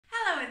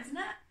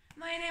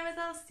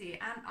messy,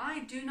 and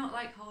I do not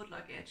like hold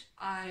luggage.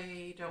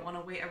 I don't want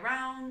to wait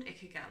around, it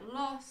could get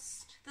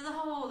lost. There's a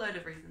whole load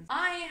of reasons.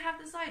 I have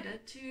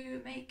decided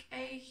to make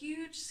a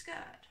huge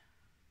skirt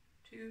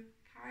to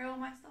carry all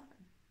my stuff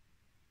in.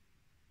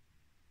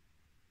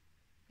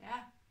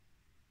 Yeah.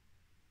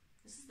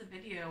 This is the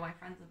video my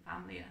friends and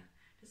family are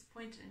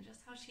disappointed in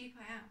just how cheap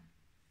I am.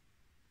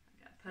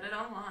 I'm gonna put it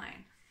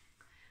online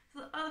so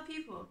that other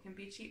people can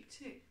be cheap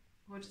too,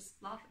 or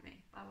just laugh at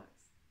me. That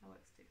works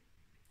too.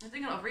 I was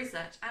doing a lot of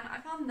research and I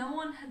found no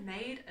one had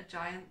made a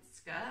giant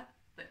skirt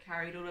that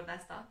carried all of their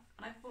stuff,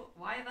 and I thought,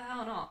 why the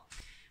hell not?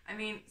 I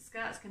mean,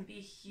 skirts can be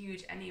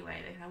huge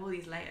anyway, they have all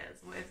these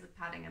layers. What if the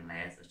padding and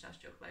layers is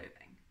just your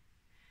clothing?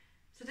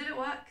 So did it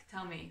work?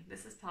 Tell me.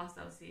 This is past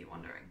LC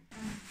wondering.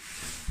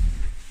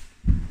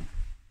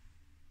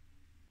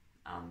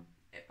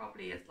 It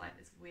probably is like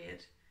this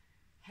weird,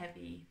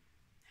 heavy,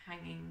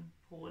 hanging,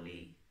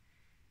 poorly,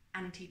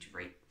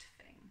 anti-draped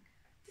thing.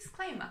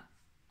 Disclaimer,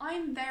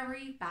 I'm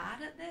very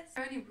bad at this.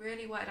 I only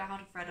really worked out how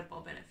to thread a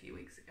bobbin a few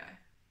weeks ago.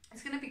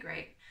 It's gonna be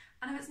great,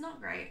 and if it's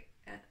not great,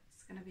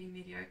 it's gonna be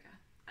mediocre.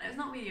 And if it's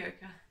not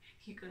mediocre,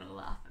 you're gonna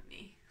laugh at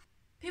me.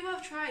 People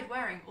have tried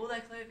wearing all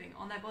their clothing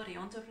on their body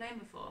onto a plane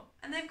before,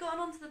 and they've gotten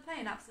onto the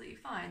plane absolutely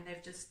fine.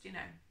 They've just, you know,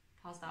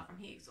 passed out from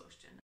heat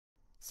exhaustion.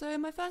 So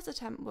my first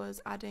attempt was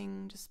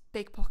adding just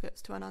big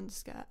pockets to an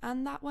underskirt,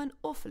 and that went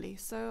awfully,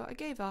 so I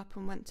gave up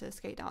and went to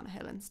skate down a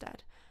hill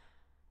instead.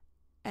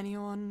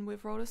 Anyone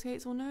with roller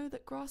skates will know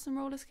that grass and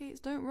roller skates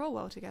don't roll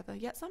well together,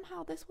 yet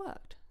somehow this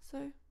worked.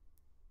 So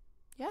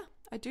yeah,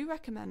 I do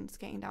recommend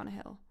skating down a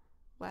hill.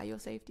 Wear your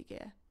safety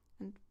gear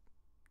and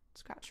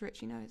scratch your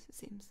itchy nose, it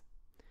seems.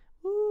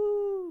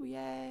 Woo!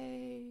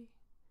 Yay!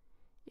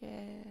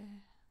 Yeah.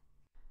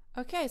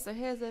 Okay, so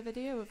here's a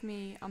video of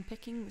me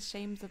unpicking the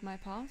shames of my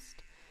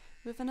past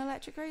with an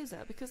electric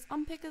razor, because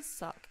unpickers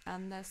suck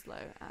and they're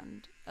slow,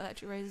 and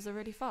electric razors are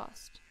really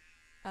fast,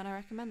 and I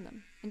recommend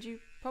them. And you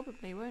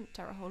probably won't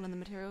tear a hole in the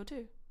material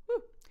too.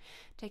 Woo!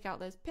 Take out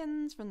those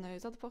pins from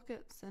those other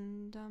pockets,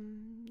 and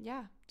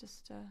yeah,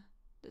 just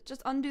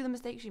undo the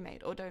mistakes you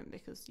made, or don't,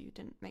 because you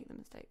didn't make the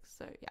mistakes.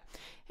 So yeah,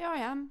 here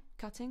I am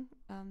cutting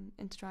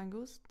into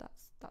triangles.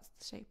 That's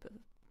the shape of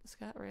the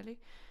skirt really,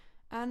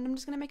 and I'm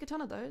just gonna make a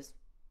ton of those.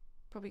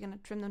 Probably gonna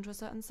trim them to a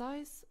certain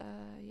size.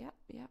 Yep,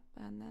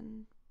 and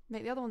then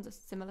make the other ones a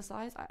similar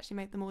size. I actually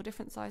make them all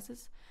different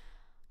sizes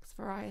because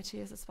variety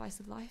is a spice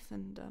of life,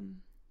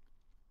 and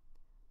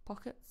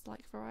pockets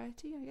like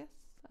variety, I guess.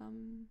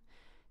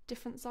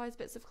 Different size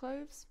bits of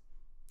clothes.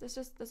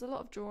 There's a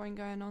lot of drawing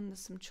going on. There's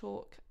some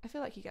chalk. I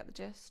feel like you get the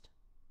gist.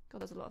 God,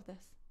 there's a lot of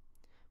this.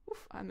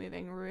 Oof, I'm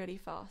moving really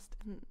fast.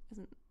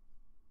 Isn't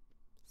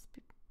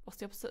what's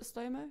the opposite of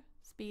slow-mo?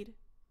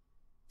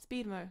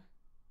 Speed-mo.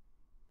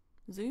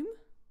 Zoom?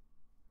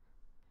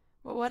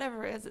 Well,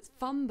 whatever it is, it's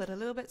fun but a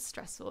little bit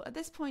stressful. At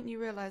this point you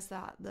realise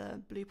that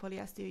the blue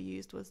polyester you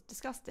used was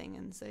disgusting,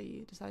 and so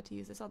you decide to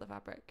use this other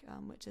fabric,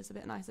 which is a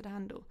bit nicer to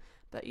handle.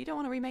 But you don't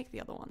want to remake the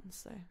other ones,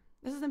 so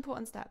this is an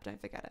important step, don't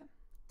forget it.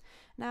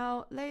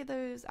 Now lay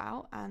those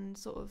out and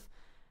sort of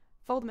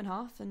fold them in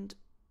half, and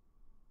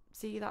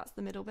see, that's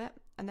the middle bit,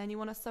 and then you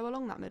want to sew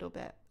along that middle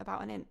bit about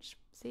 1 inch.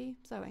 See?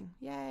 Sewing.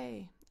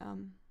 Yay!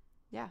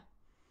 Yeah.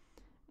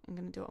 I'm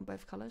going to do it on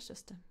both colours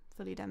just to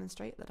fully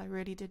demonstrate that I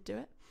really did do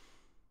it.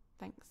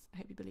 Thanks, I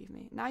hope you believe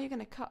me. Now you're going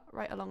to cut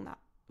right along that.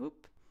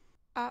 Oop.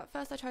 At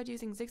first I tried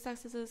using zigzag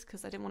scissors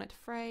because I didn't want it to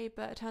fray,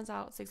 but it turns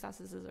out zigzag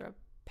scissors are a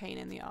pain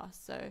in the arse,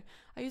 so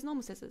I use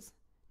normal scissors.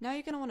 Now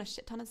you're going to want a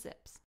shit ton of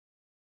zips.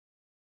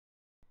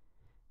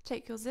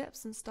 Take your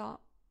zips and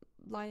start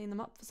lining them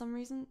up for some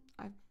reason.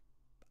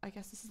 I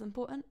guess this is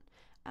important.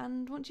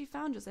 And once you've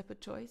found your zipper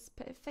choice,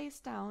 put it face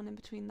down in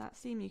between that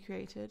seam you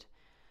created,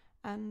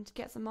 and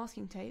get some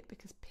masking tape,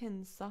 because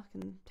pins suck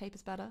and tape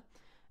is better,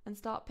 and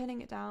start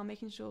pinning it down,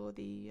 making sure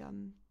the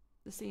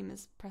seam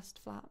is pressed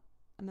flat.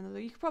 I mean,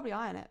 you could probably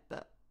iron it,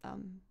 but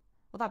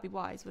well, that'd be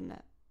wise, wouldn't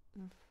it?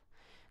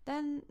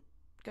 Then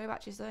go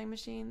back to your sewing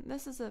machine.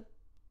 This is a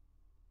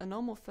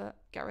normal foot.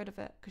 Get rid of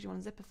it because you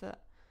want a zipper foot.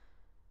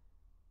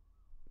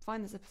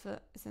 Find the zipper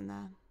foot, it's in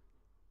there.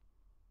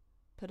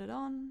 Put it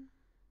on,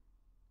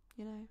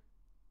 you know.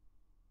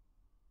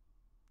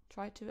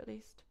 Try to at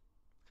least.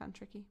 Kind of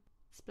tricky.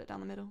 Split down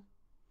the middle.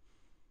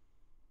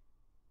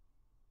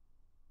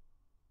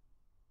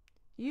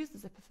 Use the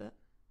zipper foot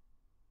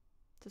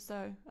to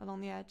sew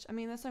along the edge. I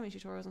mean, there's so many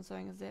tutorials on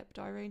sewing a zip.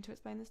 Do I really need to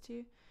explain this to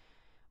you?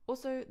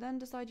 Also, then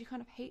decide you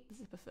kind of hate the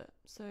zipper foot.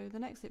 So the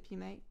next zip you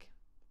make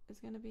is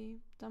going to be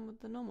done with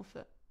the normal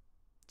foot.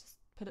 Just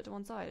put it to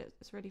one side.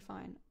 It's really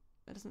fine.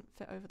 It doesn't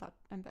fit over that.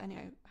 But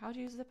anyway, how do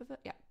you use a zipper foot?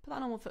 Yeah, put that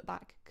normal foot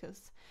back,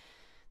 because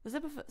the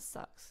zipper foot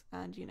sucks,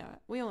 and you know it.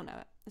 We all know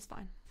it. It's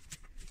fine.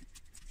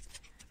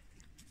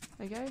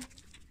 There you go.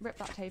 Rip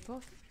that tape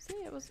off. See,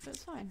 it was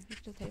fine. You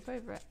could just tape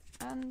over it.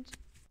 And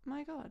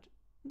my god,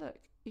 look,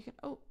 you can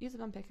use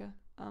an unpicker.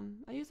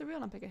 I used a real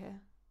unpicker here,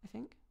 I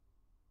think.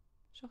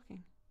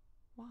 Shocking.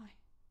 Why?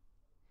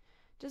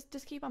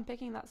 Just keep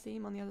unpicking that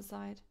seam on the other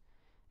side.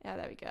 Yeah,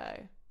 there we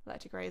go.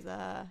 Electric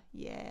razor.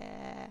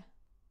 Yeah.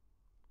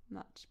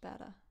 Much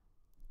better.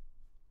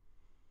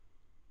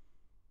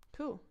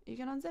 cool, you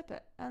can unzip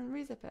it and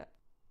rezip it.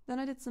 Then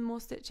I did some more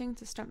stitching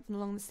to strengthen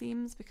along the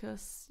seams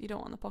because you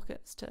don't want the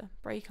pockets to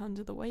break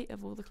under the weight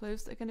of all the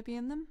clothes that are going to be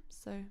in them,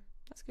 so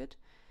that's good.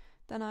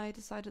 Then I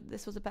decided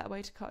this was a better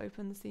way to cut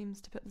open the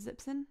seams to put the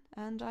zips in,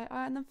 and I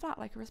ironed them flat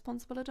like a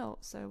responsible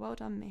adult, so well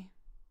done me.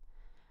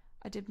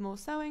 I did more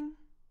sewing,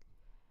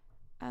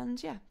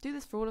 and yeah, do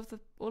this for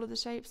all of the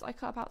shapes. I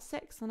cut about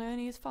 6 and I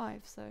only used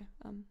 5, so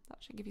that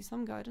should give you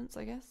some guidance,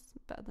 I guess.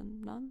 Better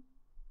than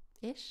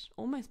none-ish,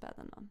 almost better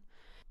than none.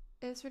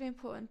 It's really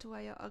important to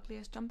wear your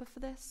ugliest jumper for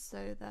this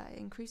so that it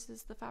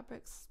increases the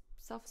fabric's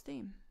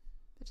self-esteem.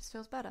 It just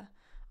feels better.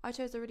 I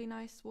chose a really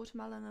nice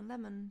watermelon and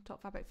lemon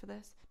top fabric for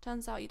this.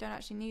 Turns out you don't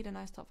actually need a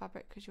nice top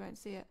fabric because you won't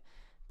see it,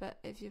 but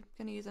if you're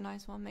going to use a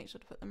nice one, make sure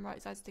to put them right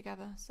sides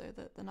together so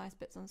that the nice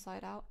bit's on the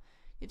side out.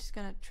 You're just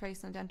going to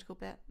trace an identical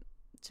bit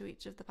to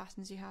each of the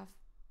patterns you have.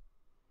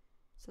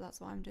 So that's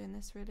why I'm doing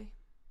this, really.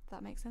 If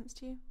that makes sense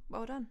to you,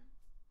 well done.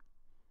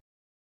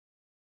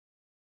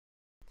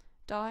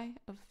 Die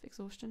of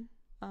exhaustion.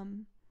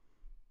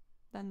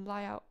 Then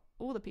lie out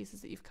all the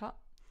pieces that you've cut.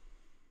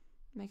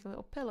 Make a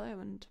little pillow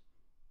and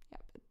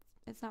yep,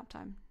 it's nap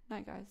time.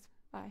 Night, guys.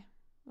 Bye.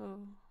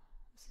 Oh,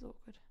 this is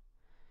awkward.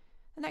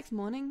 The next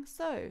morning,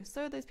 sew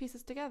those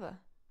pieces together.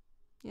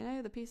 You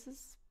know, the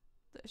pieces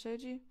that I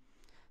showed you?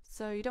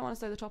 So you don't want to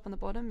sew the top and the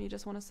bottom, you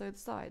just want to sew the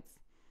sides.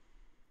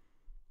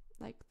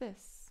 Like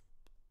this.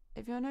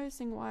 If you're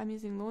noticing why I'm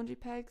using laundry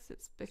pegs,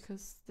 it's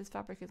because this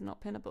fabric is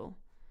not pinnable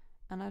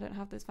and I don't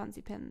have those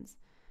fancy pins.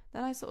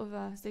 Then I sort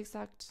of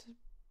zigzagged,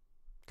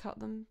 cut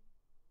them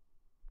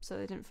so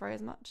they didn't fray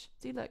as much.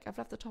 See, look, I've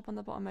left the top and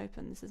the bottom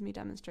open. This is me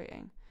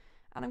demonstrating.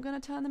 And I'm going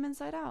to turn them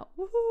inside out.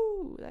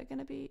 Woohoo! They're going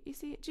to be,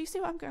 do you see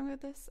where I'm going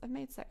with this? I've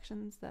made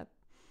sections, they're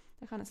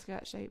kind of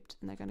skirt shaped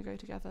and they're going to go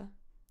together.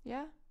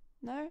 Yeah?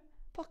 No?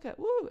 Pocket,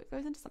 woo! It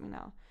goes into something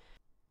now.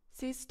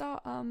 So you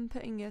start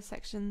putting your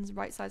sections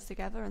right sides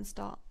together and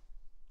start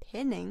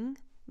pinning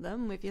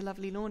them with your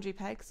lovely laundry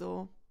pegs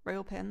or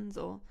rail pins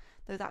or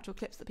those actual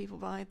clips that people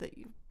buy that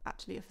you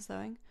actually are for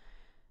sewing.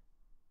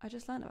 I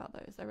just learned about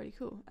those, they're really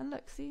cool. And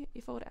look, see,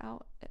 you fold it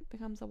out, it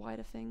becomes a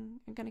wider thing.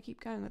 I'm going to keep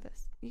going with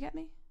this. You get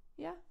me?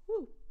 Yeah?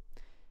 Woo!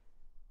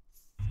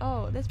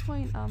 Oh, at this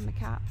point, the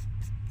cat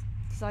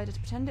decided to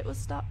pretend it was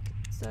stuck,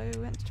 so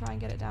we went to try and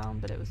get it down,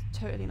 but it was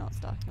totally not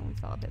stuck and we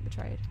felt a bit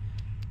betrayed.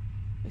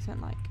 We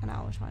spent like an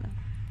hour trying to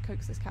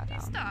coax this cat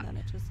down and then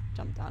it just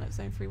jumped down of its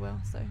own free will,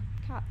 so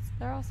cats,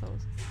 they're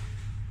assholes.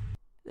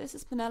 This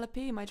is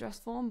Penelope, my dress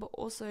form, but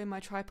also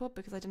my tripod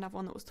because I didn't have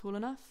one that was tall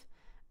enough.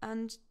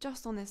 And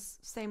just on this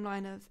same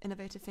line of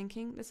innovative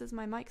thinking, this is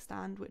my mic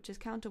stand, which is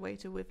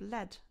counterweighted with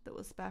lead that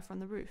was spare from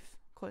the roof.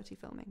 Quality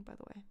filming, by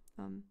the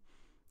way.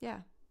 Yeah.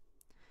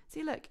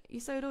 See, look, you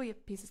sewed all your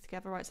pieces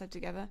together, right side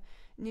together,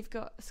 and you've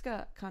got a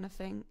skirt kind of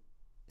thing.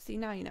 See,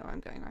 now you know where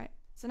I'm going, right?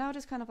 So now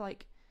just kind of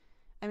like,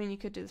 I mean, you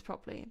could do this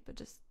properly, but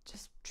just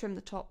trim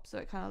the top so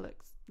it kind of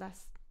looks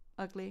less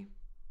ugly.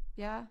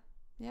 Yeah?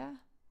 Yeah?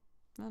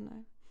 I don't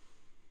know.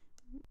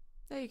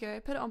 There you go,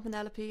 put it on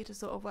Penelope to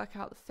sort of work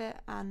out the fit,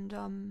 and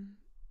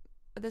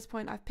at this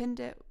point I've pinned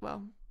it,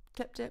 well,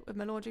 clipped it with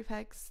my laundry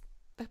pegs.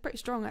 They're pretty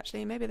strong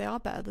actually, maybe they are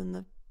better than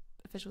the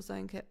official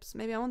sewing clips.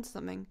 Maybe I'm onto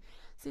something.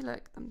 See,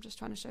 look, I'm just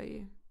trying to show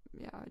you.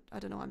 Yeah, I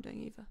don't know what I'm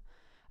doing either.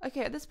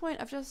 Okay, at this point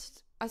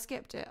I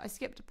skipped it. I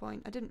skipped a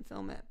point, I didn't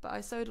film it, but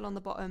I sewed along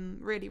the bottom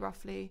really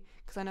roughly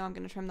because I know I'm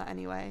going to trim that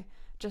anyway,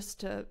 just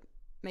to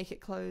make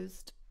it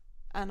closed.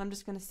 And I'm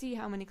just going to see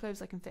how many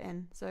cloves I can fit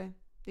in. So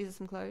these are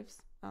some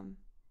cloves.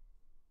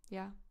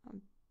 Yeah,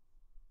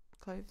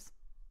 cloves.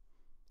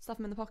 Stuff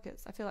them in the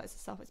pockets. I feel like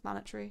it's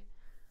self-explanatory.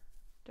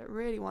 Don't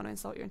really want to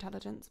insult your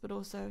intelligence, but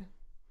also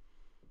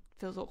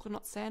feels awkward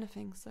not to say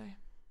anything, so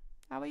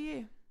how are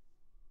you?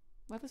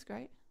 Weather's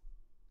great.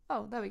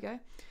 Oh, there we go.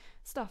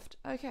 Stuffed.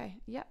 Okay,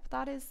 yep,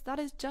 that is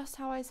just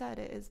how I said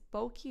it. Is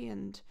bulky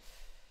and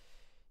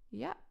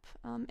yep,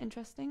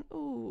 interesting.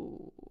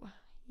 Ooh,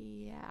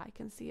 yeah, I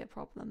can see a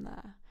problem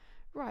there.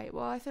 Right,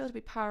 well, I feel to be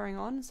powering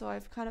on, so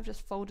I've kind of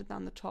just folded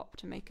down the top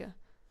to make a,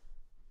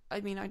 I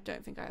mean, I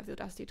don't think I have the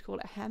audacity to call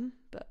it a hem,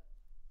 but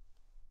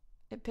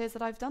it appears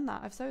that I've done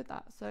that, I've sewed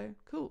that, so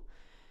cool.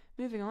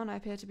 Moving on, I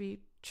appear to be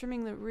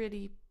trimming the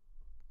really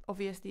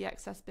obviously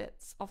excess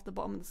bits off the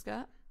bottom of the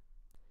skirt.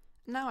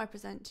 Now I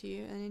present to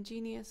you an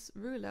ingenious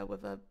ruler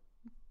with a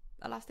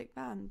elastic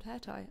band hair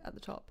tie at the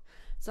top.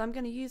 So I'm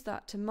going to use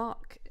that to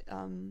mark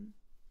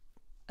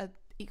a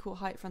equal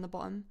height from the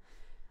bottom.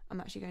 I'm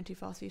actually going too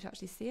fast for you to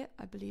actually see it.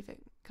 I believe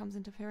it comes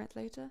into appearance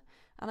later.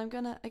 And I'm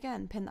going to,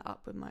 again, pin that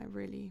up with my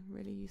really,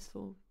 really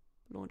useful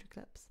laundry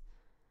clips.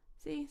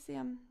 See,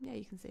 yeah,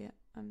 you can see it.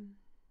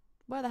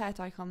 Where the hair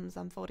tie comes,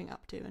 I'm folding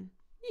up to, and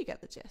you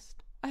get the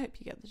gist. I hope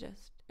you get the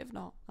gist. If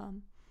not,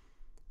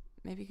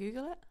 maybe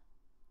Google it?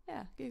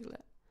 Yeah, Google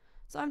it.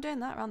 So I'm doing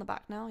that around the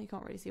back now. You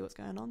can't really see what's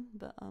going on,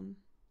 but,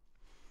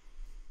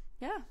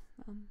 yeah.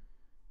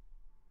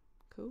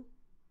 Cool.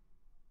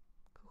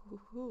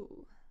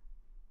 Cool.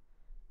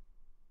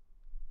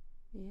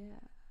 Yeah.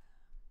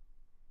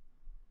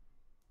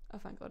 Oh,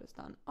 thank God it's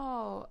done.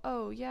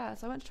 Oh, yeah,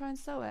 so I went to try and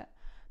sew it,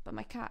 but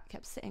my cat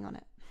kept sitting on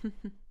it.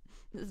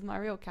 This is my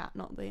real cat,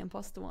 not the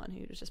imposter one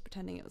who was just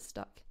pretending it was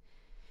stuck.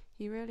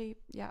 He really,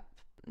 yep.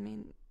 I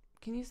mean,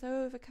 can you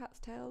sew over a cat's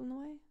tail in the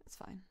way? It's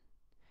fine.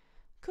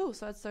 Cool,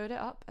 so I'd sewed it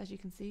up, as you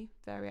can see,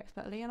 very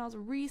expertly, and I was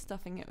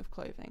restuffing it with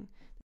clothing.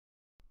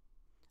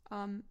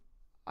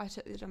 I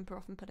took the jumper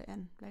off and put it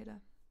in later,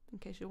 in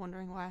case you're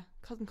wondering why.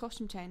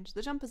 Costume change.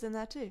 The jumper's in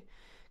there too.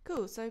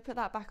 Cool, so put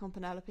that back on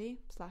Penelope,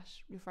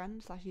 / your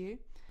friend, / you.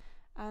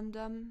 And,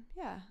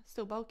 yeah,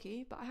 still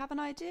bulky, but I have an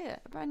idea,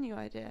 a brand new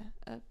idea,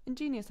 an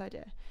ingenious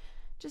idea.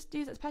 Just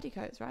use it as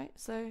petticoats, right?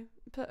 So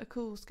put a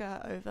cool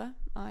skirt over.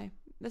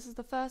 This is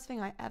the first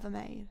thing I ever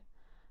made,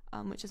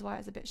 which is why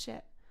it's a bit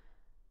shit.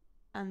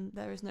 And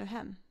there is no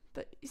hem.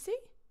 But you see,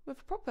 with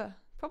a proper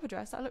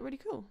dress, that looked really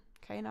cool.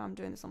 Okay, now I'm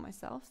doing this on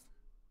myself.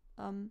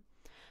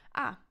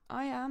 I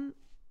am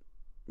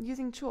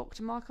using chalk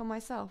to mark on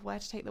myself where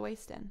to take the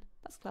waist in.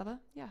 That's clever.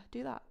 Yeah,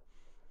 do that.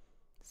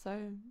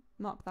 So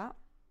mark that.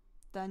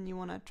 Then you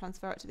want to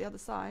transfer it to the other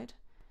side.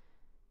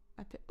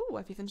 Oh,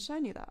 I've even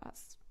shown you that.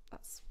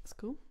 That's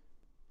cool.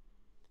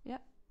 Yeah,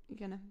 you're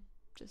gonna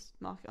just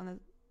mark it on the.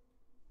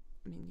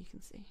 I mean, you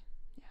can see.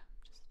 Yeah,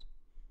 just.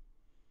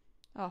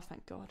 Oh,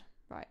 thank God.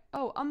 Right.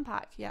 Oh,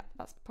 unpack. Yeah,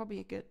 that's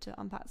probably good to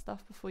unpack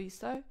stuff before you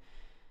sew.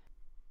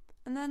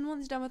 And then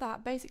once you're done with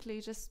that,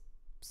 basically just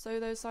sew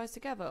those sides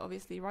together.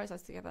 Obviously, right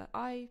sides together.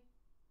 I'm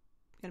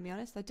gonna be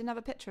honest, I didn't have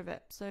a picture of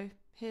it, so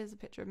here's a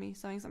picture of me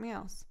sewing something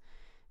else,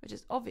 which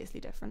is obviously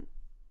different.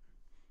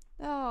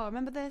 Oh,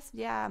 remember this?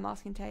 Yeah,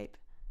 masking tape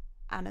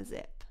and a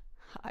zip.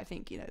 I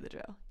think you know the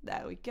drill.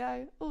 There we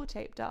go, all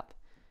taped up.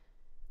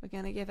 We're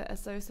gonna give it a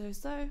sew.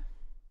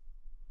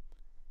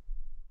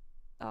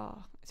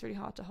 Oh, it's really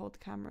hard to hold the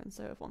camera and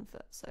sew with one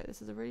foot, so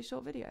this is a really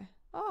short video.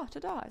 Oh,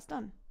 ta-da, it's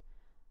done.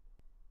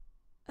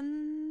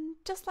 And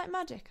just like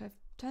magic, I've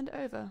turned it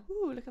over.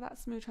 Ooh, look at that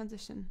smooth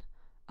transition.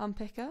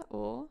 Unpicker,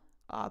 or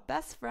our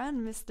best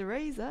friend, Mr.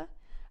 Razor.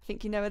 I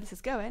think you know where this is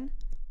going.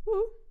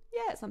 Woo!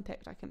 Yeah, it's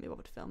unpicked. I couldn't be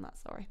bothered to film that,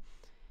 sorry.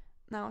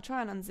 Now I'll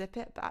try and unzip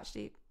it, but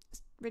actually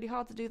it's really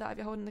hard to do that if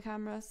you're holding the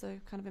camera, so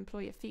kind of employ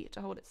your feet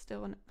to hold it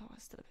still, and oh,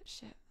 it's still a bit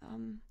shit.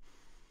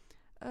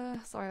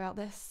 Sorry about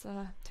this,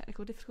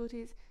 technical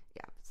difficulties.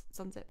 Yeah, it's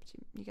unzipped,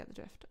 you get the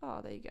drift. Oh,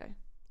 there you go.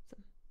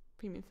 Some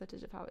premium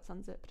footage of how it's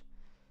unzipped.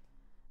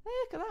 Hey,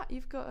 look at that,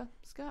 you've got a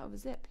skirt with a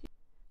zip.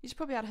 You should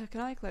probably add a hook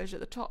and eye closure at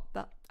the top,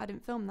 but I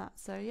didn't film that,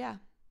 so yeah.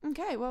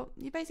 Okay, well,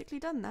 you're basically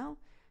done now.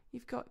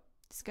 You've got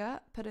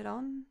skirt, put it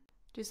on,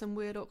 do some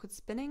weird awkward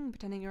spinning,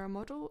 pretending you're a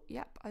model.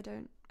 Yep, I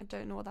don't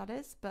know what that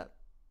is, but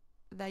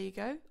there you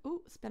go.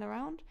 Ooh, spin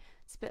around.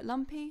 It's a bit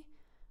lumpy,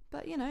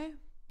 but you know,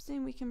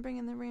 soon we can bring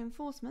in the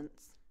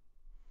reinforcements.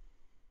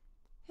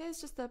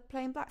 Here's just a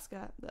plain black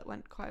skirt that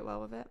went quite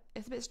well with it.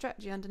 It's a bit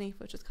stretchy underneath,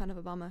 which is kind of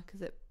a bummer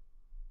because it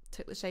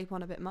took the shape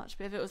on a bit much,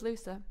 but if it was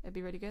looser, it'd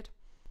be really good.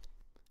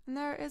 And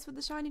there it is with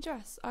the shiny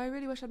dress. I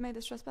really wish I'd made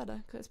this dress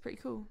better because it's pretty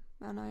cool,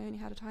 and I only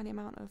had a tiny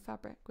amount of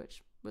fabric,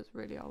 which was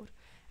really old.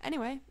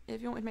 Anyway,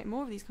 if you want me to make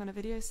more of these kind of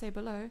videos, say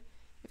below.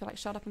 If you're like,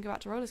 shut up and go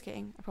out to roller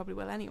skating, I probably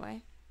will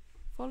anyway.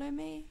 Follow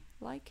me,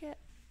 like it,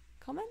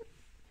 comment.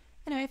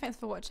 Anyway, thanks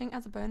for watching.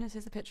 As a bonus,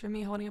 here's a picture of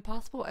me holding a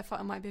passport. I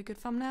thought it might be a good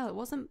thumbnail. It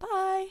wasn't.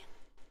 Bye!